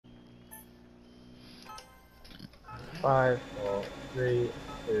5, 4, 3,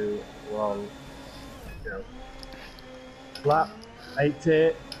 2, 1, go. Flat,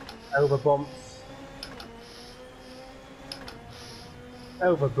 80, over bumps.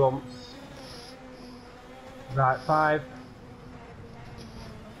 Over bumps. Right, 5.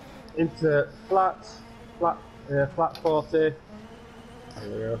 Into flat, flat 40. There we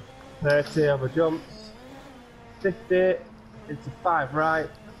go. 30 over jumps. 50 into 5 right.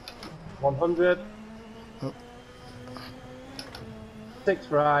 100. Oh. 6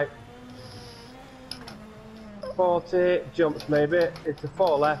 right. 40 jumps maybe into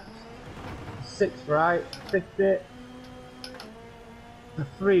 4 left. 6 right. 50. To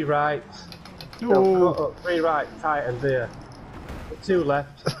 3 right. Don't cut up. 3 right. Tightens here. 2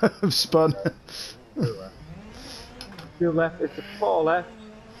 left. I've spun. 2 left. 2 left into 4 left.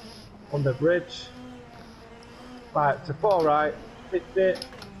 On the bridge. 5 to 4 right. 50.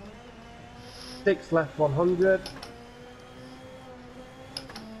 6 left. 100.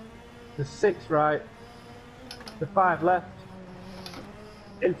 To 6 right. To 5 left.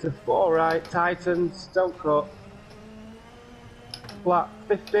 Into 4 right. Tightens. Don't cut. Flat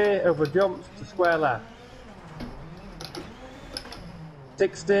 50 over jumps to square left.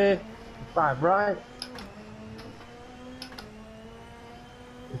 60, 5 right.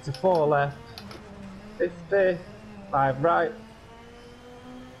 Into 4 left. 50, 5 right.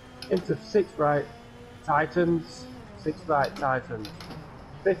 Into 6 right. Tightens. 6 right. Tightens.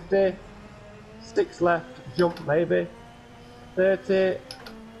 50, 6 left. Jump maybe. 30,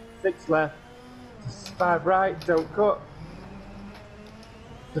 6 left. 5 right. Don't cut.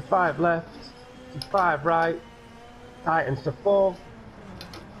 To 5 left, to 5 right, tightens to 4,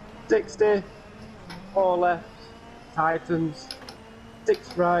 60, 4 left, tightens,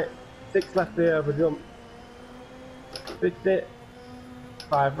 6 right, 6 left here over jump, 50,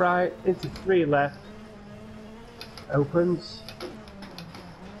 5 right, into 3 left, opens,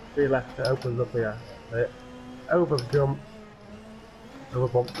 3 left, it opens up here, over jump, over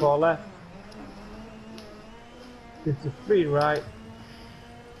bump 4 left, into 3 right,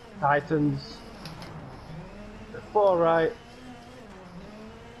 tightens, 4 right,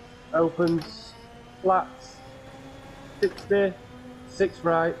 opens, flats, 60, 6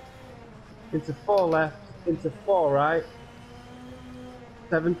 right, into 4 left, into 4 right,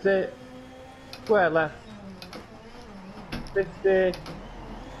 70, square left, 50,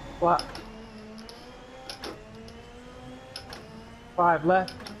 flat, 5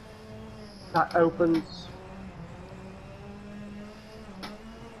 left, that opens.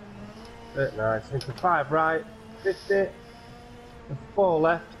 Nice. Into 5 right, 50, and 4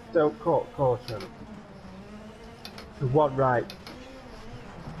 left, don't cut, caution. To 1 right,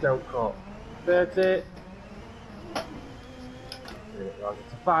 don't cut. 30,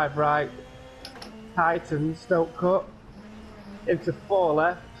 into 5 right, tightens, don't cut. Into 4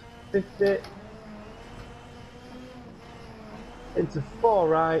 left, 50, into 4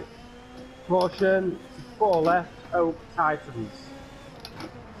 right, caution, 4 left, oak, tightens.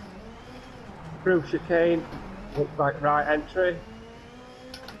 Through chicane, looks like right entry.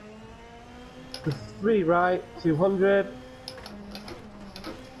 To 3 right, 200.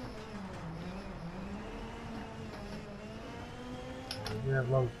 Yeah,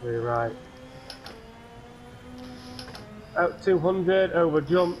 long 3 right. Out 200, over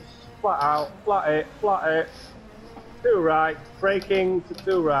jumps, flat out, flat it. 2 right, braking to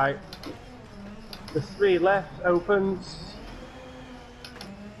 2 right. The 3 left opens.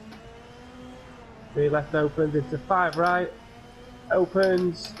 3 left opens into 5 right,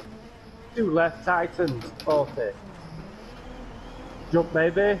 opens, 2 left tightens, 40. Jump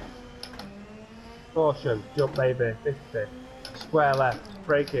maybe, caution, jump maybe, 50. Square left,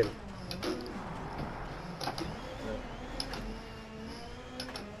 braking.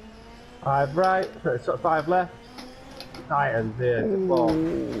 Five right, sorry, 5 left, tightens here, to 4.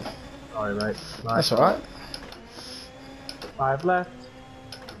 Sorry mate. That's alright. 5 left.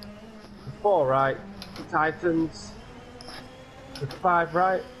 4 right, tightens, with 5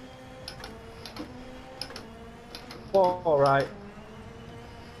 right, 4 right,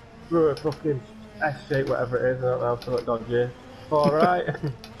 through a fucking S shape, whatever it is, I don't know, something dodgy. 4 right,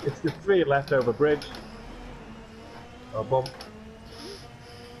 it's the 3 left over bridge, or bump,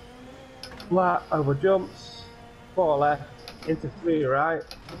 flat over jumps, 4 left, into 3 right,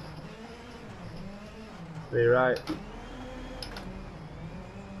 3 right,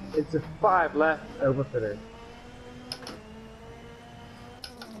 into 5 left, over finish.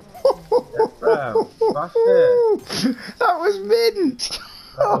 Yes, bro. Smashed it. That was mint!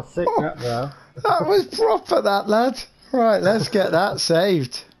 That was sick, that, bro. That was proper, that lad. Right, let's get that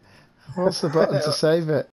saved. What's the button to save it?